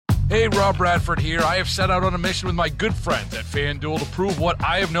Hey, Rob Bradford here. I have set out on a mission with my good friends at FanDuel to prove what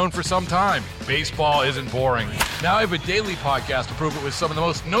I have known for some time. Baseball isn't boring. Now I have a daily podcast to prove it with some of the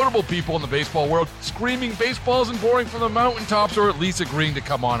most notable people in the baseball world, screaming baseball isn't boring from the mountaintops, or at least agreeing to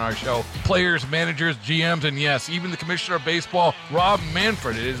come on our show. Players, managers, GMs, and yes, even the commissioner of baseball, Rob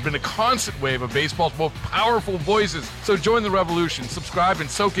Manfred. It has been a constant wave of baseball's most powerful voices. So join the revolution. Subscribe and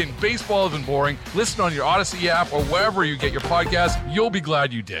soak in Baseball Isn't Boring. Listen on your Odyssey app or wherever you get your podcasts. You'll be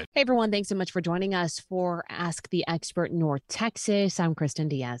glad you did. Hey everyone, thanks so much for joining us for Ask the Expert North Texas. I'm Kristen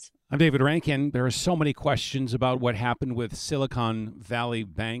Diaz. I'm David Rankin. There are so many questions about what happened with Silicon Valley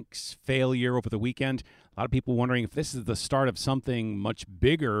Bank's failure over the weekend. A lot of people wondering if this is the start of something much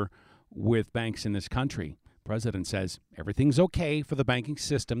bigger with banks in this country. The president says everything's okay for the banking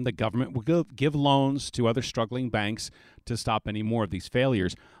system. The government will give loans to other struggling banks to stop any more of these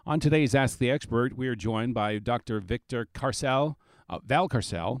failures. On today's Ask the Expert, we are joined by Dr. Victor Valcarcel.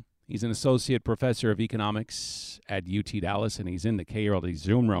 He's an associate professor of economics at UT Dallas, and he's in the KRLD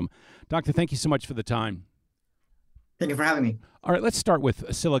Zoom room. Doctor, thank you so much for the time. Thank you for having me. All right, let's start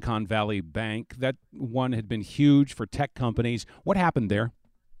with Silicon Valley Bank. That one had been huge for tech companies. What happened there?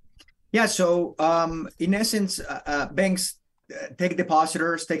 Yeah, so in essence, banks take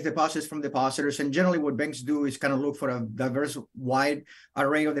deposits from depositors, and generally what banks do is kind of look for a diverse, wide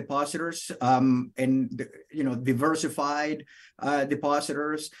array of depositors, and diversified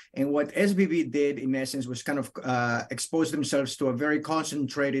depositors. And what SVB did, in essence, was kind of expose themselves to a very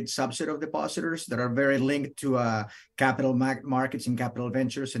concentrated subset of depositors that are very linked to capital markets and capital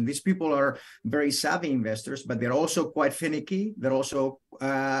ventures. And these people are very savvy investors, but they're also quite finicky. They're also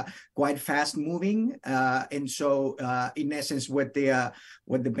quite fast moving. And so in essence, what the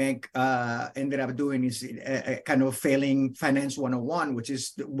bank ended up doing is kind of failing Finance 101, which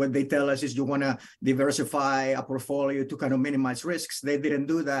is what they tell us is you want to diversify a portfolio to kind of minimize risks. They didn't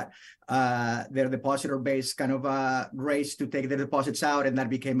do that. Their depositor base kind of raced to take their deposits out, and that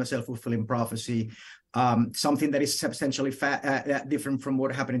became a self-fulfilling prophecy. Something that is substantially different from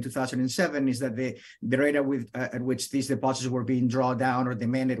what happened in 2007 is that the rate at which these deposits were being drawn down or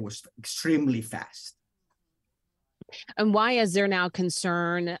demanded was extremely fast. And why is there now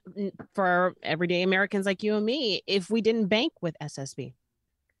concern for everyday Americans like you and me if we didn't bank with SSB?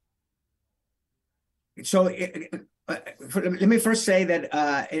 So let me first say that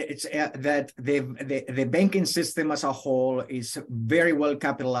that the banking system as a whole is very well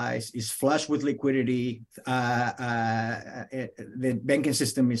capitalized, is flush with liquidity. The banking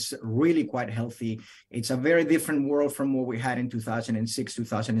system is really quite healthy. It's a very different world from what we had in 2006,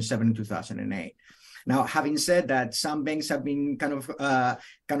 2007, and 2008. Now, having said that, some banks have been kind of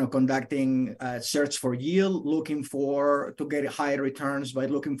conducting search for yield, looking to get higher returns by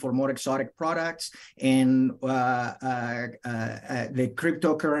looking for more exotic products, and the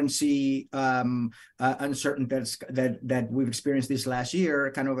cryptocurrency uncertainties that we've experienced this last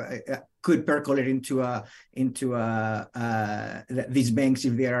year kind of could percolate into these banks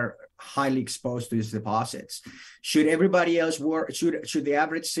if they are highly exposed to these deposits. Should everybody else worry? Should the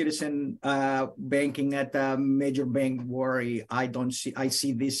average citizen banking at a major bank worry? I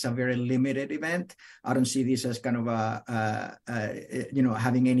see this as a very limited event. I don't see this as kind of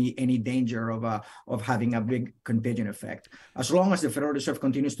having any danger of having a big contagion effect. As long as the Federal Reserve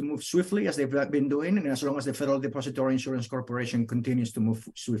continues to move swiftly as they've been doing, and as long as the Federal Depository Insurance Corporation continues to move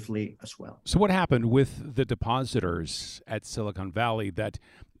swiftly as well. So what happened with the depositors at Silicon Valley that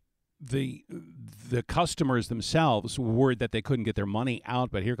the customers themselves were worried that they couldn't get their money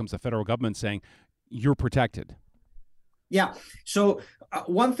out, but here comes the federal government saying, you're protected? Yeah. So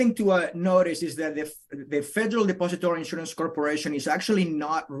one thing to notice is that the Federal Depository Insurance Corporation is actually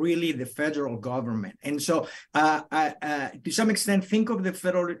not really the federal government. And so to some extent, think of the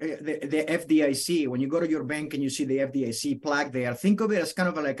FDIC. When you go to your bank and you see the FDIC plaque there, think of it as kind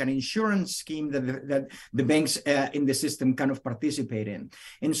of like an insurance scheme that the banks in the system kind of participate in.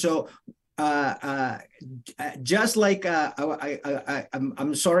 And so just like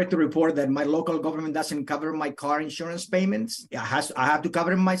I'm sorry to report that my local government doesn't cover my car insurance payments. I have to cover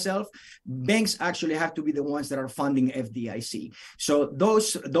them myself. Banks actually have to be the ones that are funding FDIC. So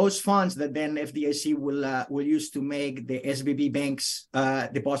those funds that then FDIC will use to make the SVB banks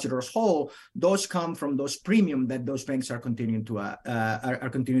depositors whole, those come from those premium that those banks are continuing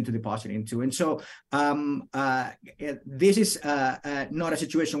to deposit into. And so this is not a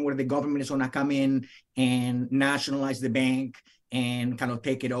situation where the government is going to come in and nationalize the bank and kind of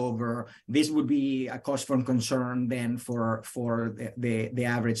take it over. This would be a cause for concern then for the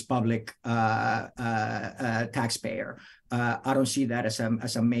average public taxpayer. I don't see that as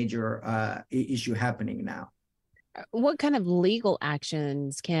a major issue happening now. What kind of legal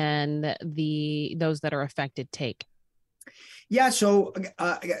actions can those that are affected take? Yeah, so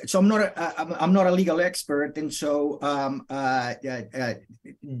I'm not a legal expert, and so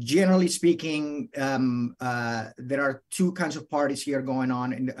generally speaking, there are two kinds of parties here going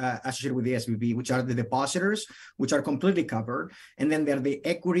on associated with the SVB, which are the depositors, which are completely covered, and then there are the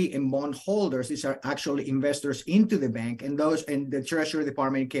equity and bond holders. These are actually investors into the bank, and the Treasury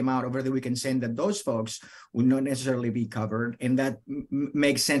Department came out over the weekend saying that those folks will not necessarily be covered, and that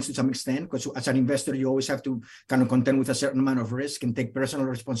makes sense to some extent, because as an investor, you always have to kind of contend with a certain amount of risk and take personal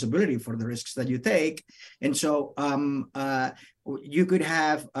responsibility for the risks that you take. And so you could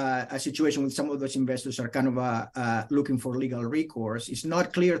have a situation with some of those investors are kind of looking for legal recourse. It's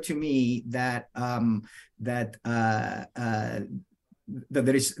not clear to me that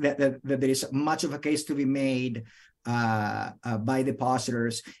there is much of a case to be made by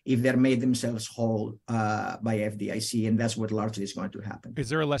depositors if they're made themselves whole by FDIC, and that's what largely is going to happen. Is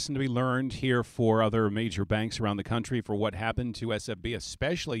there a lesson to be learned here for other major banks around the country for what happened to SFB?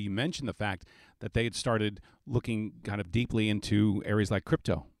 Especially, you mentioned the fact that they had started looking kind of deeply into areas like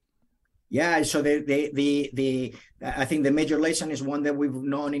crypto. Yeah, so I think the major lesson is one that we've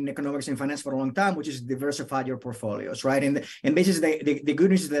known in economics and finance for a long time, which is diversify your portfolios, right? And basically, the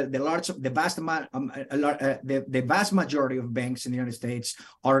good news is that the vast majority of banks in the United States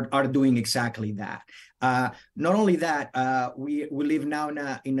are doing exactly that. Not only that, we live now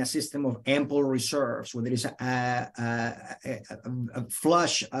in a system of ample reserves, where there is a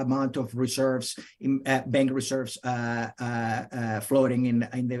flush amount of reserves, bank reserves floating in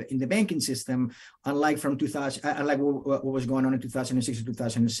the banking system, unlike what was going on in 2006 to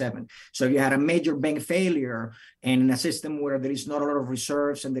 2007. So you had a major bank failure, and in a system where there is not a lot of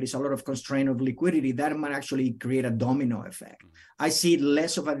reserves and there is a lot of constraint of liquidity, that might actually create a domino effect. I see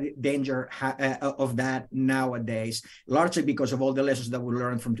less of a danger of that nowadays, largely because of all the lessons that we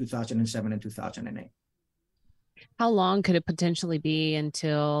learned from 2007 and 2008. How long could it potentially be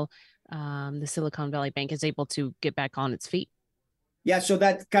until the Silicon Valley Bank is able to get back on its feet? Yeah, so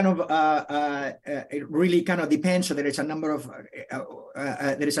that kind of it really kind of depends. So there is a number of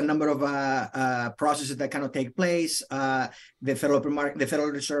processes that kind of take place. The Federal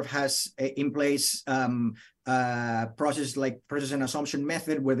Reserve has in place process like purchase and assumption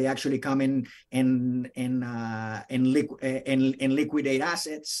method, where they actually come in and liquidate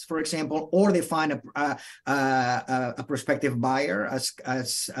assets, for example, or they find a prospective buyer, as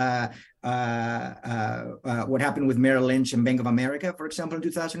what happened with Merrill Lynch and Bank of America, for example, in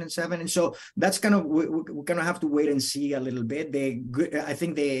 2007. And so that's kind of, we're going to have to wait and see a little bit. I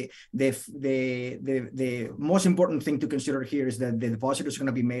think the most important thing to consider here is that the depositors are going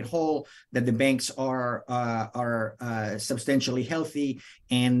to be made whole, that the banks are substantially healthy,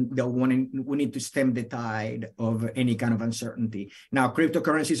 and we need to stem the tide of any kind of uncertainty. Now,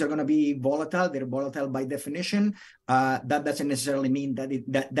 cryptocurrencies are going to be volatile. They're volatile by definition. That doesn't necessarily mean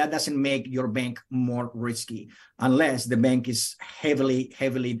that doesn't make your bank more risky, unless the bank is heavily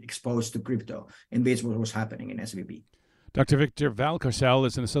exposed to crypto, and this is what was happening in SVB. Dr. Victor Valcarcel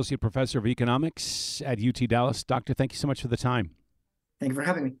is an associate professor of economics at UT Dallas. Doctor, thank you so much for the time. Thank you for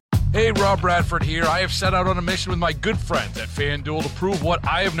having me. Hey, Rob Bradford here. I have set out on a mission with my good friends at FanDuel to prove what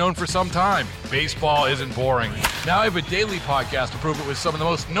I have known for some time. Baseball isn't boring. Now I have a daily podcast to prove it with some of the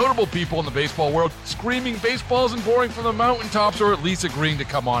most notable people in the baseball world, screaming baseball isn't boring from the mountaintops, or at least agreeing to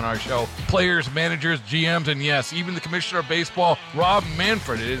come on our show. Players, managers, GMs, and yes, even the commissioner of baseball, Rob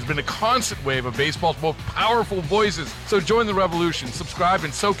Manfred. It has been a constant wave of baseball's most powerful voices. So join the revolution. Subscribe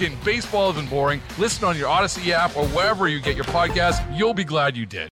and soak in Baseball Isn't Boring. Listen on your Odyssey app or wherever you get your podcasts. You'll be glad you did.